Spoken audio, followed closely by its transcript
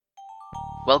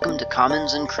Welcome to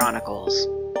Commons and Chronicles,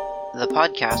 the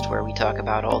podcast where we talk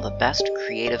about all the best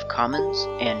Creative Commons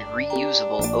and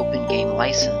reusable open game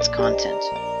license content.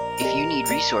 If you need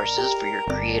resources for your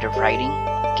creative writing,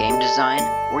 game design,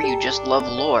 or you just love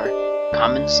lore,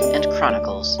 Commons and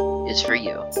Chronicles is for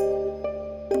you.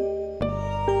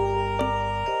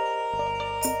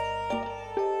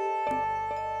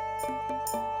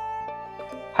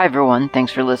 Hi everyone,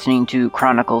 thanks for listening to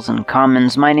Chronicles and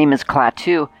Commons. My name is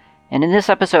Klaatu, and in this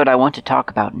episode I want to talk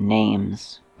about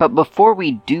names. But before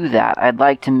we do that, I'd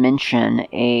like to mention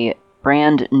a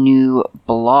brand new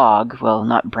blog. Well,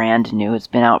 not brand new, it's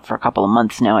been out for a couple of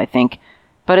months now, I think.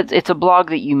 But it's a blog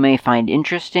that you may find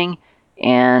interesting,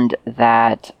 and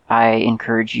that I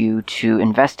encourage you to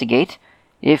investigate.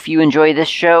 If you enjoy this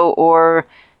show, or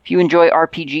if you enjoy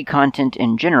RPG content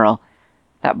in general,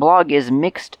 that blog is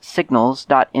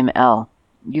mixedsignals.ml.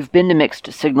 You've been to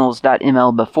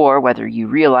mixedsignals.ml before, whether you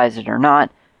realize it or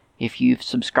not. If you've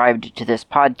subscribed to this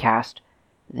podcast,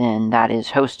 then that is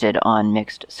hosted on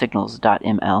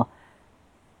mixedsignals.ml.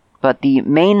 But the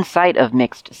main site of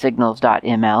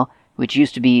mixedsignals.ml, which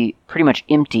used to be pretty much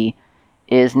empty,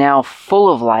 is now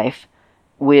full of life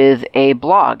with a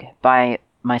blog by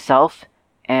myself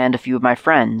and a few of my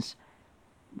friends.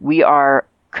 We are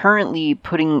currently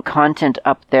putting content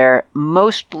up there,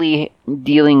 mostly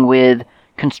dealing with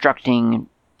constructing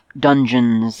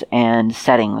dungeons and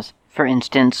settings. For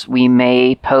instance, we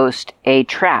may post a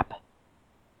trap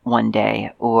one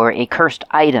day, or a cursed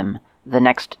item the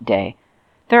next day.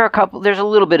 There's a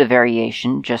little bit of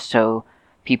variation, just so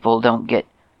people don't get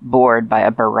bored by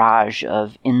a barrage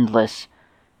of endless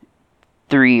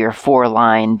 3 or 4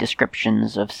 line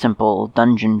descriptions of simple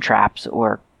dungeon traps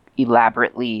or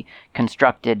elaborately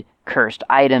constructed cursed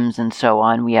items and so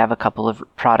on. We have a couple of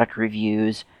product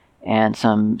reviews and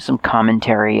some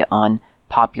commentary on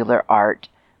popular art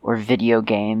or video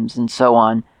games and so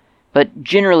on. But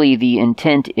generally the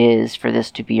intent is for this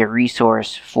to be a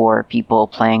resource for people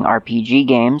playing RPG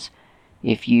games.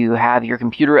 If you have your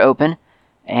computer open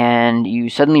and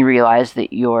you suddenly realize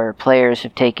that your players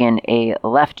have taken a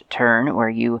left turn where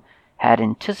you had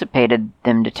anticipated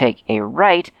them to take a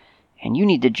right, and you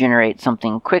need to generate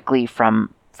something quickly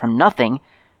from nothing,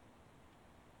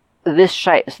 this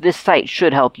site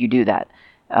should help you do that.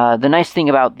 The nice thing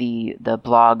about the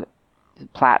blog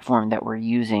platform that we're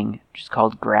using, which is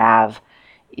called Grav,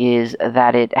 is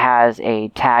that it has a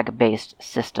tag-based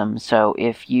system. So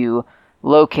if you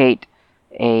locate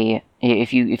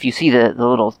if you see the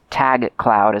little tag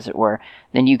cloud, as it were,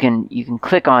 then you can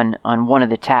click on one of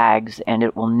the tags, and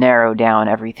it will narrow down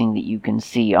everything that you can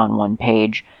see on one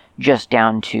page, just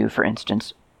down to, for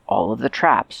instance, all of the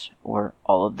traps, or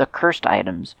all of the cursed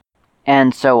items,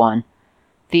 and so on.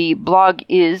 The blog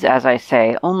is, as I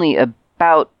say, only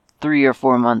about 3 or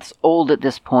 4 months old at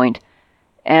this point,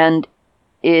 and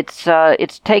it's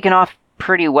taken off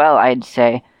pretty well, I'd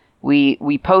say.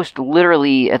 We post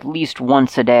literally at least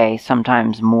once a day,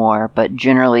 sometimes more, but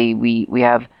generally we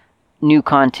have new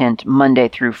content Monday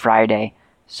through Friday,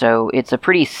 so it's a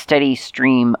pretty steady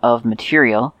stream of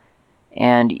material.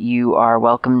 And you are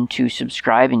welcome to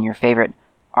subscribe in your favorite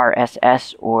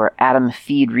RSS or Atom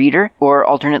feed reader, or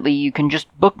alternately you can just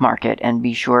bookmark it and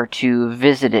be sure to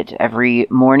visit it every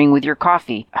morning with your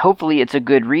coffee. Hopefully it's a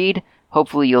good read,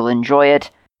 hopefully you'll enjoy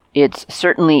it. It's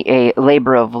certainly a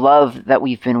labor of love that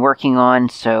we've been working on,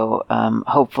 so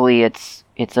hopefully it's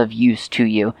of use to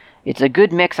you. It's a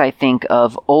good mix, I think,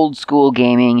 of old school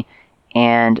gaming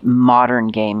and modern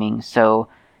gaming, so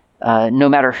no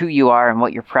matter who you are and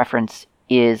what your preference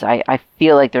is, I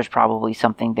feel like there's probably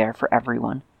something there for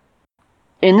everyone.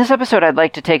 In this episode, I'd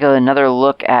like to take another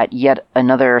look at yet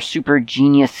another super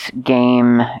genius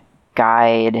game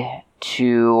guide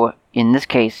to, in this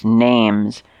case,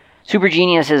 names. Super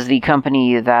Genius is the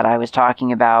company that I was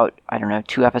talking about,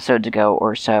 2 episodes ago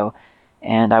or so,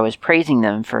 and I was praising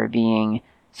them for being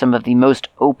some of the most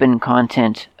open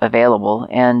content available,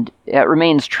 and it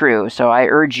remains true, so I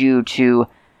urge you to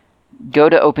go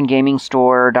to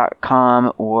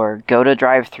opengamingstore.com or go to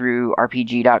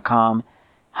drivethrurpg.com,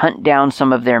 hunt down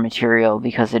some of their material,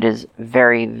 because it is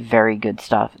very, very good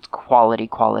stuff. It's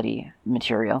quality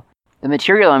material. The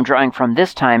material I'm drawing from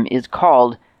this time is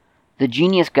called The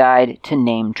Genius Guide to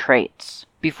Name Traits.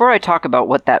 Before I talk about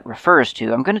what that refers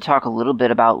to, I'm going to talk a little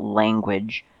bit about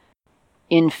language.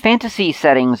 In fantasy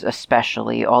settings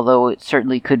especially, although it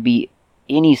certainly could be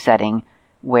any setting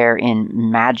wherein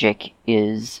magic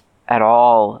is at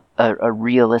all a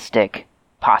realistic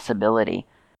possibility,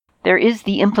 there is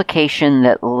the implication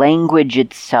that language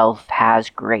itself has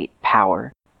great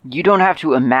power. You don't have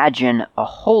to imagine a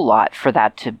whole lot for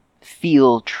that to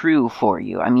feel true for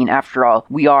you. I mean, after all,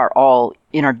 we are all,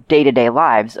 in our day-to-day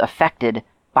lives, affected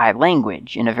by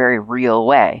language in a very real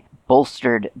way.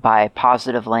 Bolstered by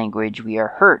positive language, we are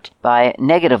hurt by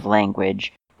negative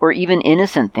language, or even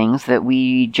innocent things that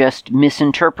we just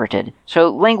misinterpreted. So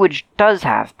language does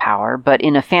have power, but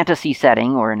in a fantasy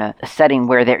setting, or in a setting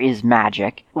where there is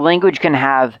magic, language can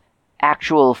have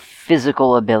actual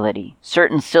physical ability.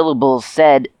 Certain syllables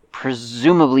said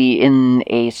presumably in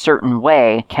a certain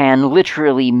way, can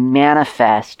literally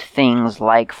manifest things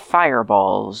like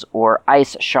fireballs or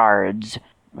ice shards,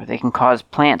 or they can cause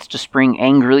plants to spring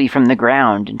angrily from the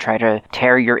ground and try to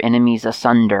tear your enemies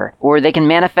asunder. Or they can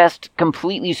manifest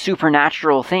completely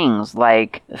supernatural things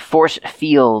like force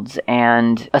fields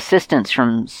and assistance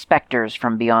from specters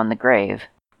from beyond the grave.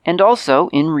 And also,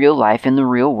 in real life, in the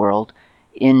real world,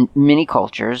 in many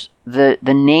cultures, the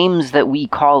names that we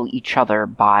call each other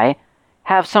by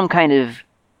have some kind of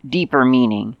deeper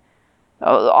meaning.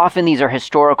 Often these are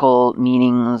historical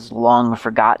meanings long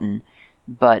forgotten,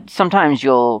 but sometimes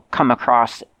you'll come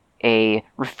across a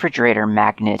refrigerator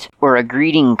magnet or a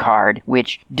greeting card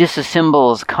which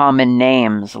disassembles common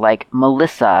names like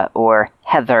Melissa or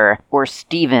Heather or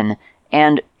Stephen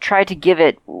and try to give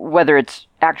it, whether it's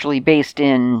actually based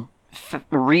in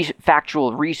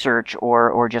factual research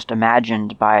or just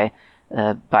imagined by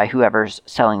whoever's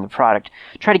selling the product,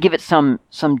 try to give it some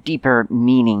deeper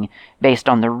meaning based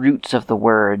on the roots of the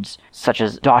words, such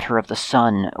as daughter of the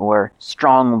sun or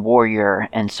strong warrior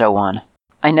and so on.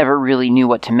 I never really knew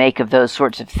what to make of those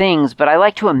sorts of things, but I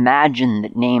like to imagine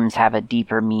that names have a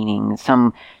deeper meaning,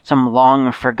 some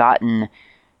long forgotten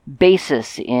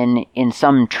basis in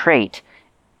some trait.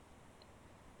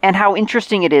 And how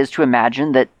interesting it is to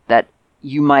imagine that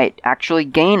you might actually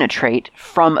gain a trait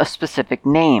from a specific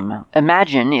name.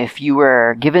 Imagine if you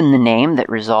were given the name that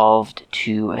resolved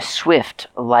to swift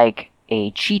like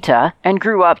a cheetah and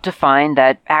grew up to find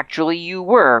that actually you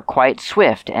were quite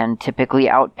swift and typically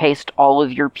outpaced all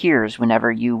of your peers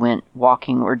whenever you went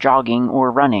walking or jogging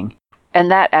or running.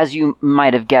 And that, as you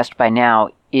might have guessed by now,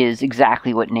 is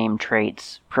exactly what Name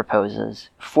Traits proposes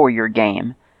for your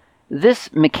game.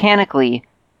 This mechanically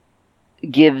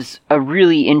gives a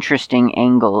really interesting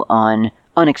angle on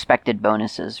unexpected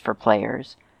bonuses for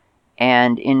players.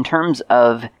 And in terms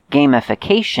of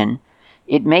gamification,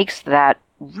 it makes that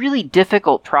really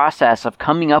difficult process of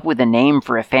coming up with a name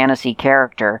for a fantasy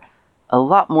character a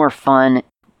lot more fun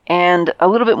and a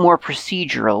little bit more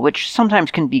procedural, which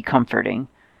sometimes can be comforting.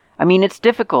 I mean, it's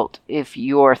difficult if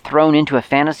you're thrown into a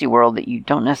fantasy world that you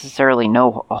don't necessarily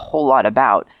know a whole lot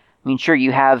about. I mean, sure,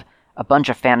 you have a bunch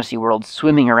of fantasy worlds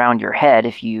swimming around your head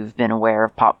if you've been aware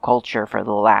of pop culture for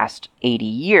the last 80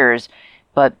 years,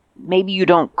 but maybe you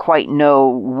don't quite know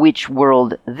which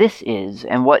world this is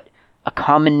and what a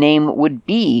common name would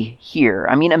be here.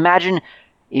 I mean, imagine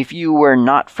if you were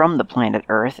not from the planet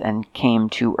Earth and came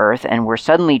to Earth and were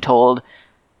suddenly told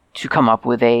to come up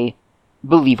with a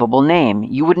believable name.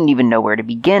 You wouldn't even know where to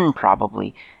begin,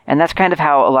 probably. And that's kind of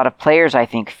how a lot of players, I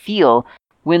think, feel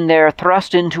when they're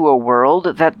thrust into a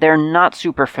world that they're not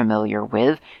super familiar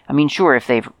with. I mean, sure, if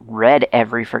they've read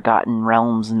every Forgotten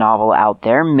Realms novel out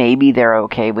there, maybe they're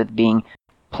okay with being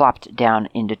plopped down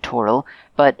into Toril,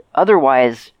 but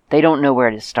otherwise, they don't know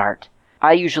where to start.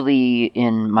 I usually,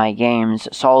 in my games,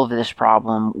 solve this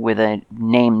problem with a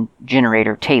name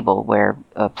generator table, where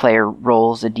a player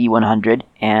rolls a D100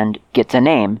 and gets a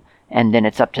name, and then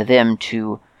it's up to them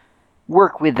to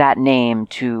work with that name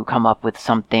to come up with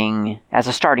something, as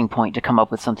a starting point, to come up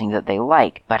with something that they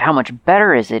like. But how much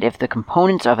better is it if the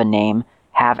components of a name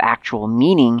have actual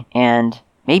meaning and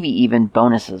maybe even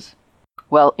bonuses?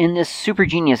 Well, in this Super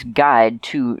Genius guide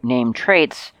to name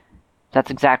traits,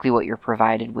 that's exactly what you're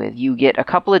provided with. You get a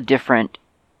couple of different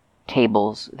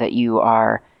tables that you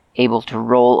are able to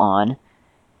roll on.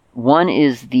 One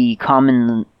is the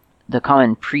common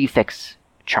prefix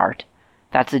chart.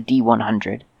 That's a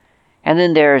D100. And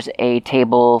then there's a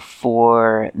table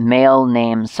for male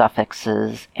name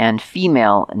suffixes and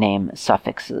female name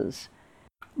suffixes.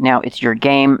 Now, it's your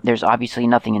game. There's obviously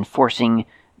nothing enforcing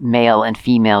male and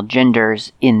female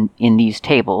genders in these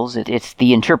tables. It's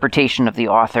the interpretation of the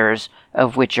authors,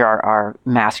 of which are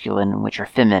masculine and which are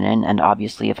feminine, and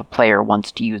obviously if a player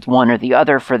wants to use one or the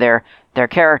other for their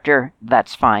character,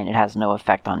 that's fine. It has no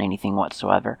effect on anything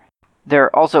whatsoever.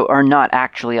 There also are not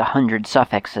actually 100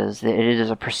 suffixes. It is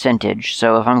a percentage,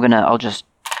 so if I'll just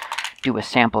do a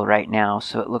sample right now.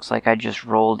 So it looks like I just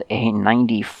rolled a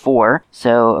 94.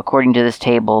 So according to this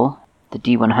table, the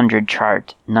D100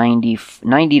 chart, 90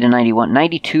 to 91,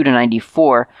 92 to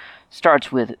 94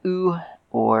 starts with U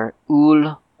or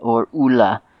Ul or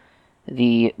Ula.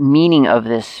 The meaning of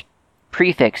this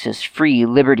prefix is free,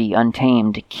 liberty,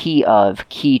 untamed, key of,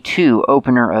 key to,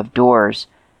 opener of doors.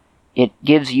 It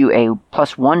gives you a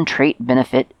 +1 trait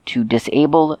benefit to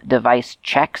disable device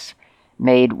checks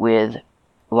made with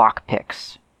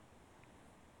lockpicks.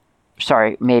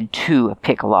 Sorry, made to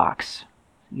pick locks.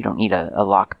 You don't need a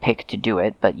lock pick to do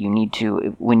it, but you need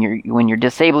to, when you're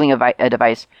disabling a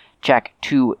device check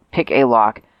to pick a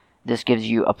lock, this gives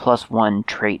you a +1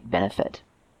 trait benefit.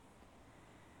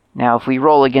 Now, if we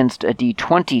roll against a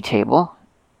d20 table,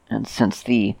 and since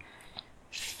the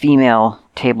female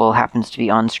table happens to be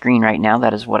on screen right now,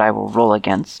 that is what I will roll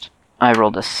against. I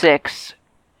rolled a 6,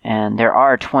 and there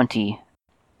are 20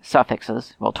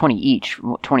 suffixes. Well, 20 each.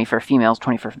 20 for females,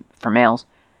 20 for males.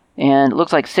 And it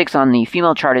looks like 6 on the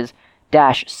female chart is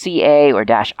 -CA or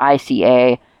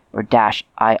 -ICA or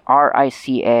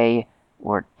 -IRICA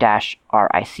or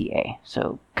 -RICA.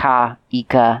 So Ka,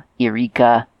 Ika,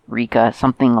 Irika, Rika,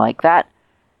 something like that.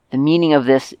 The meaning of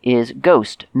this is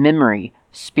ghost, memory,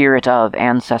 spirit of,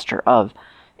 ancestor of.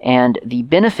 And the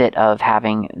benefit of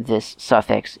having this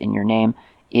suffix in your name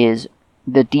is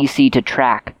the DC to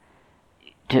track,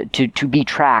 to be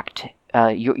tracked.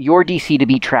 Your DC to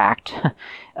be tracked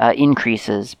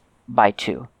increases by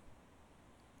 2.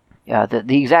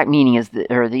 The exact meaning is,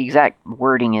 the exact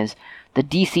wording is, the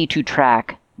DC to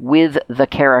track with the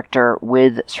character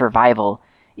with survival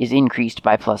is increased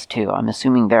by +2. I'm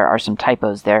assuming there are some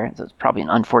typos there. That's probably an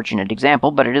unfortunate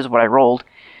example, but it is what I rolled.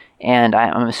 And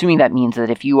I'm assuming that means that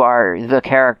if you are the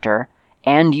character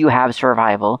and you have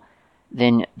survival,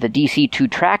 then the DC to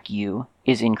track you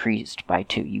is increased by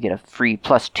 2. You get a free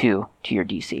 +2 to your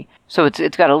DC. So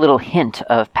it's got a little hint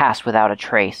of pass without a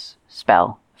trace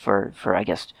spell for I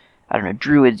guess, I don't know,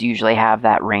 druids usually have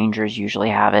that, rangers usually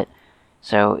have it.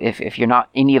 So if you're not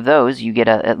any of those, you get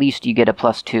at least you get a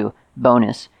 +2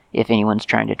 bonus if anyone's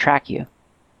trying to track you.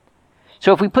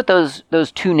 So if we put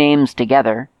those 2 names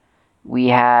together, we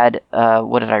had,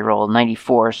 what did I roll?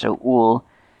 94, so Ul,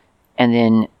 and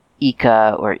then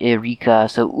Ika or Irika,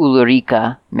 so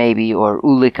Ulrika maybe, or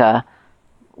Ulika,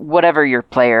 whatever your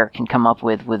player can come up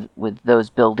with those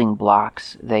building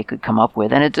blocks they could come up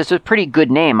with. And it's a pretty good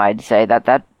name, I'd say.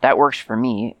 That works for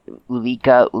me.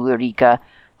 Ulika, Ulrika,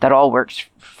 that all works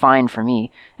fine for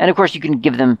me. And of course you can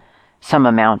give them some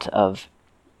amount of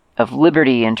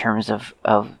liberty in terms of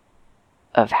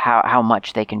how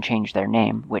much they can change their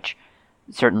name, which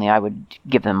certainly I would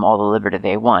give them all the liberty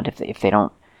they want. If they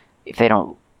don't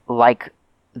like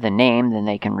the name, then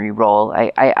they can re-roll.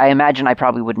 I imagine I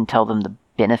probably wouldn't tell them the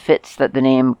benefits that the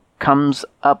name comes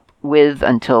up with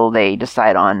until they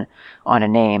decide on a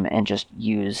name and just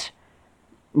use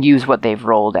what they've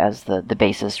rolled as the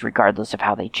basis, regardless of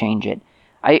how they change it.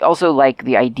 I also like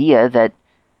the idea that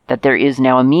there is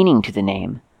now a meaning to the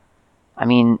name. I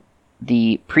mean,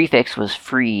 the prefix was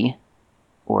free,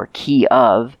 or key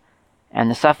of,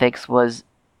 and the suffix was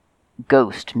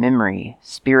ghost, memory,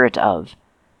 spirit of.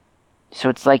 So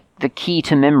it's like the key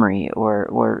to memory,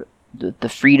 or the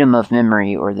freedom of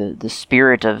memory, or the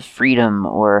spirit of freedom,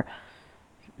 or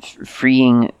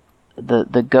freeing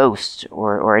the ghost,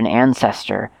 or an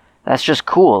ancestor. That's just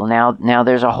cool. Now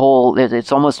there's a whole,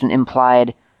 it's almost an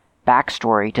implied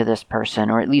backstory to this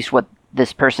person, or at least what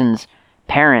this person's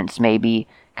parents maybe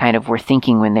kind of were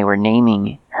thinking when they were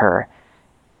naming her.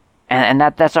 And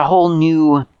that's a whole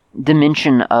new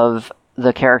dimension of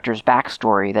the character's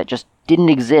backstory that just didn't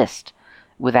exist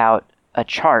without a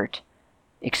chart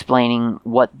explaining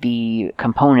what the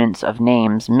components of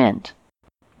names meant.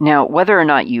 Now, whether or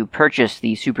not you purchase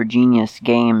the Super Genius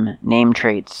Game Name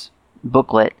Traits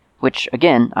booklet, which,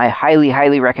 again, I highly,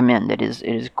 highly recommend. It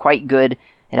is quite good.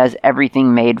 It has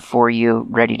everything made for you,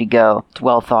 ready to go. It's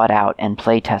well thought out and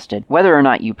play tested. Whether or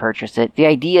not you purchase it, the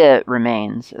idea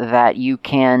remains that you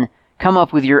can come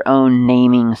up with your own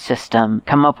naming system,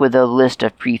 come up with a list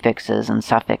of prefixes and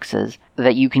suffixes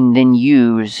that you can then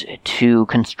use to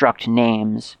construct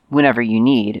names whenever you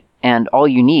need. And all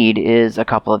you need is a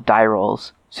couple of die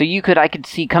rolls. So I could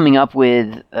see coming up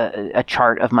with a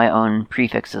chart of my own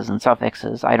prefixes and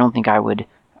suffixes. I don't think I would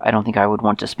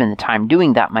want to spend the time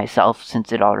doing that myself,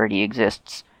 since it already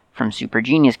exists from Super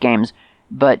Genius Games.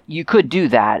 But you could do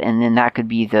that, and then that could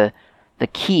be the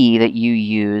key that you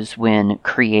use when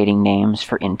creating names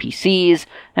for NPCs,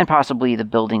 and possibly the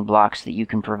building blocks that you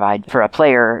can provide for a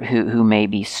player who may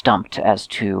be stumped as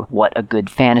to what a good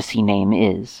fantasy name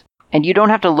is. And you don't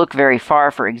have to look very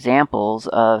far for examples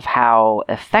of how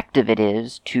effective it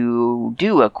is to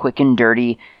do a quick and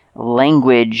dirty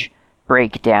language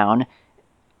breakdown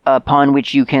upon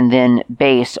which you can then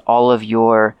base all of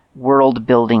your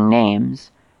world-building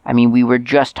names. I mean, we were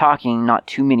just talking not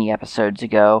too many episodes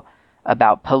ago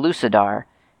about Pellucidar,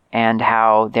 and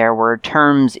how there were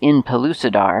terms in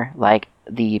Pellucidar, like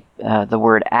the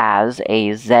word as,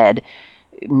 A-Z,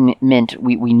 meant,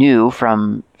 we knew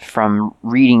from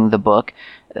reading the book,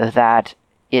 that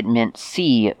it meant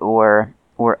sea or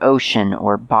ocean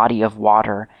or body of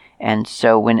water. And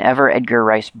so whenever Edgar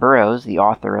Rice Burroughs, the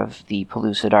author of the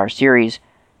Pellucidar series,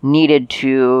 needed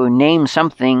to name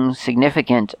something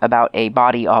significant about a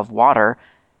body of water,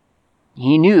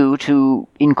 he knew to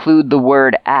include the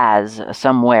word as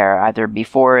somewhere, either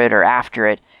before it or after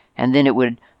it, and then it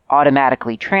would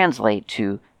automatically translate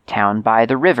to town by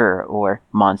the river, or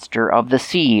monster of the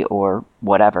sea, or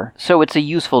whatever. So it's a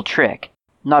useful trick,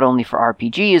 not only for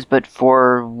RPGs, but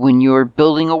for when you're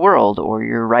building a world, or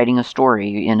you're writing a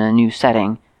story in a new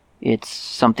setting. It's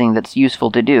something that's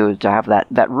useful to do, to have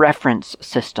that reference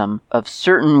system of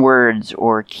certain words,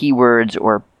 or keywords,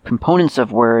 or components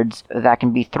of words that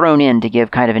can be thrown in to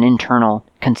give kind of an internal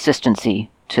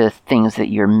consistency to things that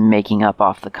you're making up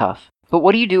off the cuff. But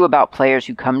what do you do about players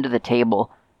who come to the table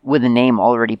with a name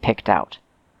already picked out?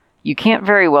 You can't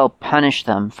very well punish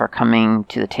them for coming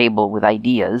to the table with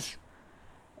ideas,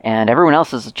 and everyone else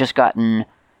has just gotten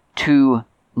 2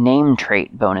 name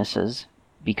trait bonuses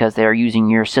because they're using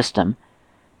your system.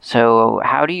 So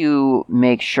how do you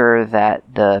make sure that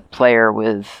the player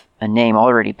with a name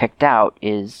already picked out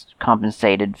is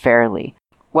compensated fairly?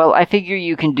 Well, I figure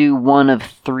you can do one of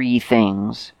 3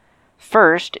 things.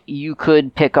 First, you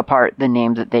could pick apart the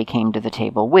name that they came to the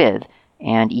table with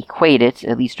and equate it,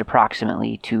 at least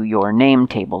approximately, to your name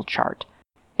table chart.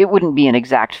 It wouldn't be an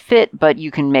exact fit, but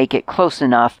you can make it close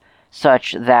enough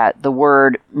such that the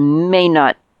word may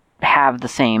not have the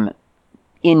same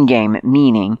in-game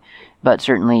meaning, but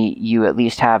certainly you at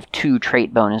least have 2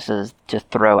 trait bonuses to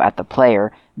throw at the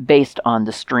player based on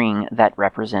the string that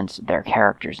represents their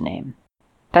character's name.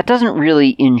 That doesn't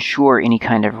really ensure any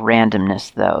kind of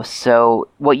randomness, though, so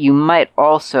what you might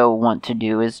also want to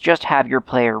do is just have your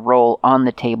player roll on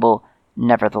the table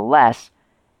nevertheless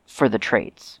for the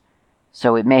traits.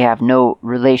 So it may have no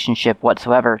relationship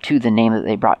whatsoever to the name that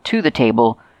they brought to the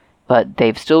table, but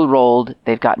they've still rolled,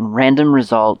 they've gotten random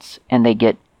results, and they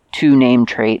get 2 name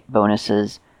trait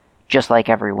bonuses, just like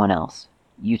everyone else.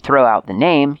 You throw out the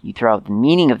name, you throw out the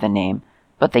meaning of the name,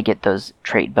 but they get those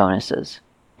trait bonuses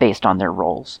based on their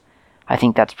rolls. I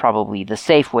think that's probably the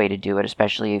safe way to do it,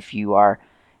 especially if you are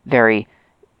very,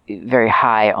 very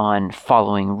high on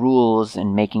following rules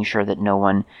and making sure that no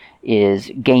one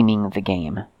is gaming the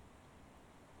game.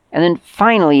 And then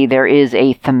finally, there is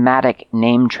a thematic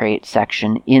name trait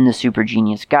section in the Super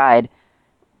Genius Guide,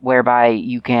 whereby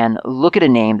you can look at a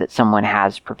name that someone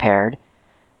has prepared,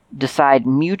 decide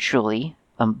mutually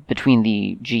between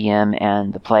the GM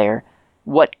and the player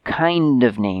what kind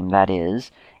of name that is,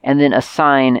 and then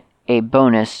assign a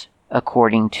bonus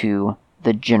according to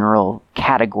the general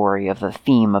category of the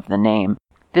theme of the name.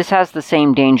 This has the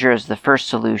same danger as the first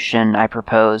solution I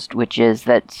proposed, which is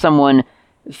that someone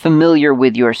familiar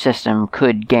with your system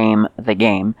could game the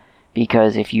game,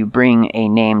 because if you bring a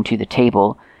name to the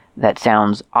table that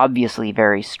sounds obviously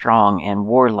very strong and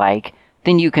warlike,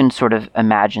 then you can sort of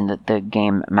imagine that the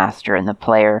game master and the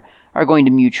player are going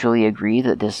to mutually agree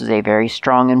that this is a very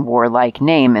strong and warlike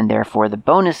name, and therefore the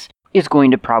bonus is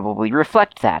going to probably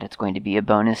reflect that. It's going to be a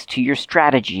bonus to your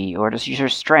strategy, or to your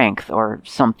strength, or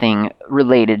something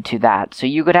related to that. So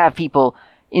you could have people,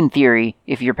 in theory,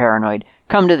 if you're paranoid,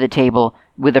 come to the table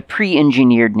with a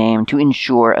pre-engineered name to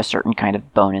ensure a certain kind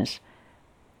of bonus.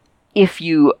 If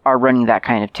you are running that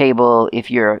kind of table, if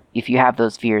you have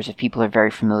those fears, if people are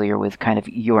very familiar with kind of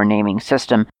your naming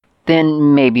system,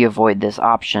 then maybe avoid this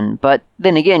option. But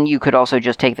then again, you could also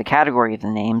just take the category of the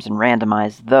names and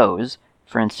randomize those.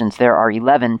 For instance, there are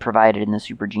 11 provided in the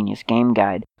Super Genius Game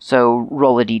Guide. So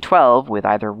roll a d12 with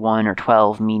either 1 or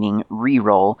 12 meaning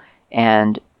re-roll,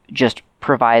 and just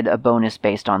provide a bonus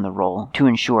based on the roll to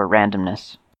ensure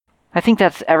randomness. I think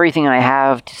that's everything I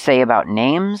have to say about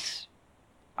names.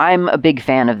 I'm a big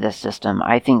fan of this system.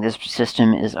 I think this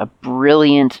system is a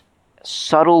brilliant,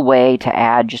 subtle way to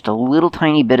add just a little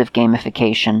tiny bit of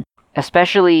gamification,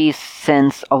 especially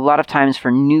since a lot of times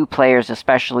for new players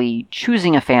especially,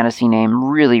 choosing a fantasy name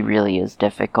really, really is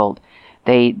difficult.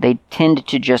 They tend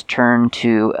to just turn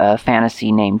to a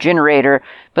fantasy name generator,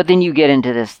 but then you get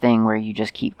into this thing where you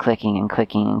just keep clicking and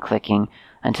clicking and clicking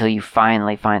until you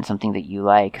finally find something that you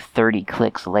like 30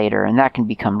 clicks later, and that can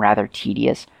become rather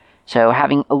tedious. So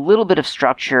having a little bit of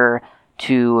structure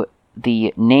to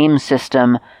the name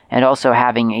system, and also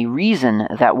having a reason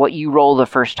that what you roll the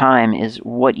first time is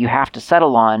what you have to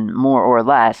settle on, more or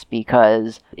less,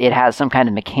 because it has some kind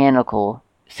of mechanical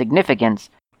significance,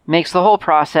 makes the whole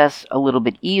process a little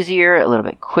bit easier, a little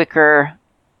bit quicker,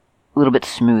 a little bit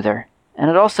smoother. And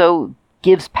it also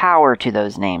gives power to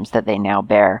those names that they now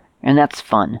bear, and that's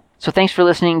fun. So thanks for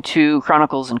listening to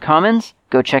Chronicles and Commons.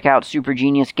 Go check out Super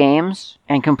Genius Games,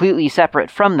 and completely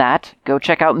separate from that, go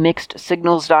check out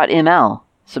mixedsignals.ml.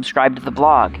 Subscribe to the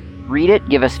blog. Read it,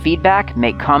 give us feedback,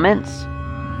 make comments.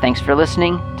 Thanks for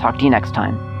listening. Talk to you next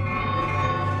time.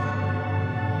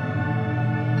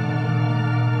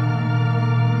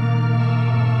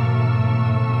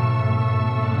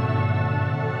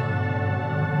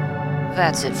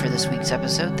 That's it for this week's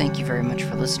episode. Thank you very much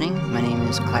for listening. My name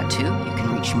is Klaatu. You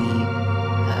can reach me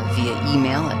via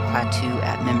email at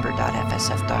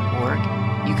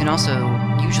klaatu@member.fsf.org. You can also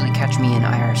usually catch me in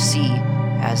IRC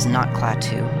as Not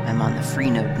Klaatu. I'm on the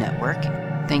Freenode network.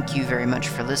 Thank you very much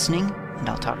for listening, and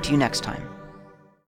I'll talk to you next time.